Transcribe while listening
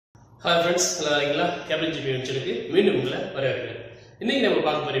Hi friends, cable GB வெஞ்சருக்கு மீண்டும் உங்களை வரவேற்கிறேன். இன்னைக்கு நம்ம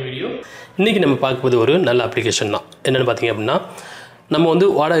பார்க்க போற வீடியோ நம்ம பார்க்க போது ஒரு நல்ல அப்ளிகேஷன் தான். என்னன்னு பாத்தீங்க அப்படினா நம்ம வந்து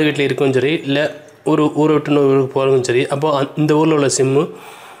வாடகை வீட்ல இருக்கோம் சரி இல்ல ஒரு ஊரை விட்டு இன்னொரு ஊருக்கு போறோம் சரி அப்போ இந்த ஊர்ல உள்ள சிம்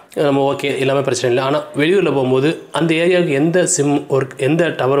நம்ம ஓகே எல்லாமே பிரச்சனை இல்லை. ஆனா வெளியூர்ல போயும்போது அந்த ஏரியாவுக்கு எந்த சிம் எந்த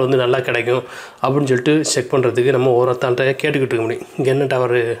டவர் வந்து நல்லா கிடைக்கும் அப்படினு சொல்லிட்டு செக் பண்றதுக்கு நம்ம ஒருத்தன்ட்ட கேட்டுக்கிட்டு இருக்க முடியும். இங்க என்ன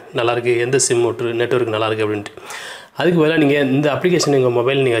டவர் நல்லா இருக்கு, எந்த சிம் நெட்வொர்க் நல்லா இருக்கு அப்படினு. அதுக்கு பதிலா நீங்க இந்த அப்ளிகேஷன் உங்க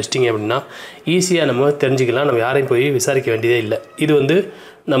மொபைல்ல நீங்க வச்சிட்டீங்க அப்படினா ஈஸியா நம்ம தெரிஞ்சிக்கலாம். நம்ம யாரையும் போய் விசாரிக்க வேண்டியதே இல்லை. இது வந்து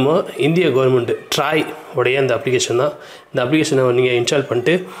நம்ம இந்திய கவர்மெண்ட் TRAI உடைய அந்த அப்ளிகேஷன் தான். இந்த அப்ளிகேஷனை நீங்க இன்ஸ்டால்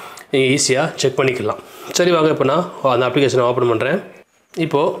பண்ணிட்டு நீங்க ஈஸியா செக் பண்ணிக்கலாம். சரி வாங்க இப்போ நான் அந்த அப்ளிகேஷனை ஓபன் பண்றேன்.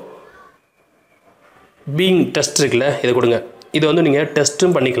 இப்போ பீயிங் டெஸ்ட் இருக்குல இத கொடுங்க. இது வந்து நீங்க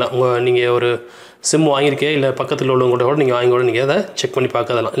டெஸ்டும் பண்ணிக்கலாம். நீங்க ஒரு சிம் வாங்கியிருக்கே இல்ல பக்கத்துல உள்ளவங்க கூட நீங்க வாங்கி கூட நீங்க அத செக் பண்ணி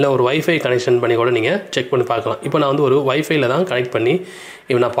பார்க்கலாம். இல்ல ஒரு வைஃபை கனெக்ஷன் பண்ணி கூட நீங்க செக் பண்ணி பார்க்கலாம். இப்போ நான் வந்து ஒரு வைஃபைல தான் கனெக்ட் பண்ணி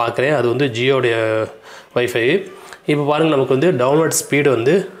இப்போ நான் பார்க்கறேன். அது வந்து ஜியோடைய வைஃபை. இப்போ பாருங்க நமக்கு வந்து டவுன்லோட் ஸ்பீடு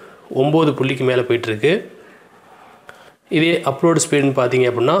வந்து 9 புள்ளிக்கு மேல போயிட்டு இருக்கு. இதே அப்லோட் ஸ்பீடுன்னு பாத்தீங்க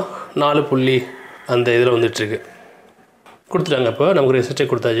அப்படினா 4 புள்ளி அந்த இதுல வந்துட்டு இருக்கு. கொடுத்துட்டாங்க. அப்போ நமக்கு ரிசல்ட்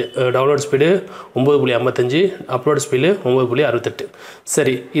கொடுத்தாச்சு. Download speed 9.55, upload speed 9.68.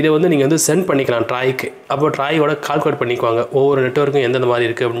 சரி, இதை வந்து நீங்க வந்து சென்ட் பண்ணிக்கலாம் TRAIக்கு. அப்போ TRAIயோட கால்குலேட் பண்ணிக்குவாங்க ஒவ்வொரு நெட்வொர்க்கும் எந்தெந்த மாதிரி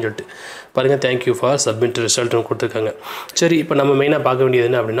இருக்கு அப்படினு சொல்லிட்டு. பாருங்க thank you for submit ரிசல்ட்னு கொடுத்திருக்காங்க. சரி, இப்போ நம்ம மெயினா பார்க்க வேண்டியது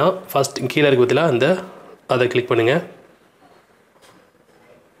என்ன அப்படினா ஃபர்ஸ்ட் கீழ இருக்க பத்தில அந்த அதை கிளிக் பண்ணுங்க.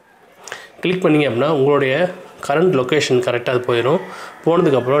 கிளிக் பண்ணீங்க அப்படினா உங்களுடைய கரண்ட் லொகேஷன் கரெக்ட்டா அது போயிடும்.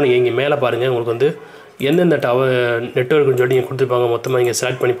 போனதுக்கு அப்புறம் நீங்க இங்க மேலே பாருங்க உங்களுக்கு வந்து எந்தெந்த டவர் நெட்வொர்க்னு சொல்லி நீங்க கொடுத்திருப்பாங்க. மொத்தமா நீங்க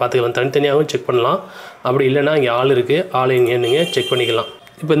செலக்ட் பண்ணி பார்த்துக்கலாம். தனித்தனியாவும் செக் பண்ணலாம். அப்படி இல்லனா இங்க ஆல் இருக்கு. ஆல் நீங்க செக் பண்ணிக்கலாம்.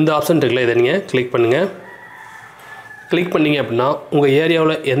 இப்போ இந்த ஆப்ஷன் இருக்குல இத நீங்க கிளிக் பண்ணுங்க. கிளிக் பண்ணீங்க அப்படினா உங்க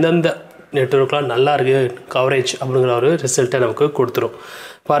ஏரியாவுல எந்தெந்த நெட்வொர்க்லாம் நல்லா இருக்கு கவரேஜ் அப்படிங்கற ஒரு ரிசல்ட்டை நமக்கு கொடுத்துரும்.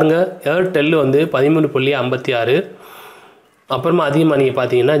 பாருங்க ஏர்டெல் வந்து 13.56. அப்புறமா அதிகமா நீங்க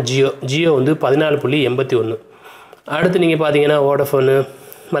பாத்தீங்கன்னா ஜியோ வந்து 14.81. அடுத்து நீங்க பாத்தீங்கன்னா வோடாஃபோன்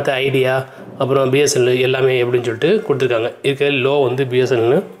மத்த ஐடியா அப்புறம் பிஎஸ்என்எல் எல்லாமே எப்படின்னு சொல்லிட்டு கொடுத்திருக்காங்க. இதுக்கு லோ வந்து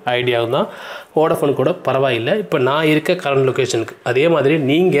பிஎஸ்என்எல் ஐடியா தான். வோடாஃபோன் கூட பரவாயில்லை. இப்போ நான் இருக்க கரண்ட் லொகேஷனுக்கு அதே மாதிரி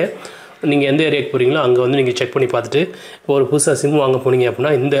நீங்க எந்த ஏரியாக்கு போறீங்களோ அங்க வந்து நீங்க செக் பண்ணி பார்த்துட்டு ஒரு புதுசா சிம் வாங்க போனீங்க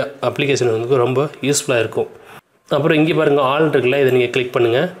அப்படினா இந்த அப்ளிகேஷன் வந்து ரொம்ப யூஸ்ஃபுல்லா இருக்கும். அப்புறம் இங்க பாருங்க ஆல் இருக்குல இத நீங்க கிளிக்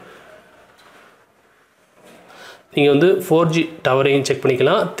பண்ணுங்க. நீங்க வந்து 4G டவரையும் செக்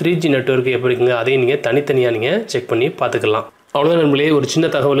பண்ணிக்கலாம். 3G நெட்வொர்க் எப்படி இருக்குங்க அதையும் நீங்க தனித்தனியா நீங்க செக் பண்ணி பார்த்துக்கலாம். அவ்வளவுதான் நண்பர்களே, ஒரு சின்ன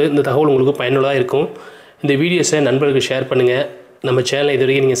தகவல். இந்த தகவல் உங்களுக்கு பயனுள்ளதா இருக்கும். இந்த வீடியோஸை நண்பர்களுக்கு ஷேர் பண்ணுங்க. நம்ம சேனலை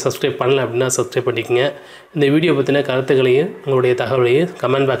இதுவரைக்கும் நீங்க சப்ஸ்கிரைப் பண்ணல அப்படினா சப்ஸ்கிரைப் பண்ணிக்கங்க. இந்த வீடியோ பத்தின கருத்துக்களையும் உங்களுடைய தகவலையும்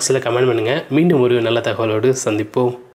கமெண்ட் பாக்ஸ்ல கமெண்ட் பண்ணுங்க. மீண்டும் ஒரு நல்ல தகவலோடு சந்திப்போம்.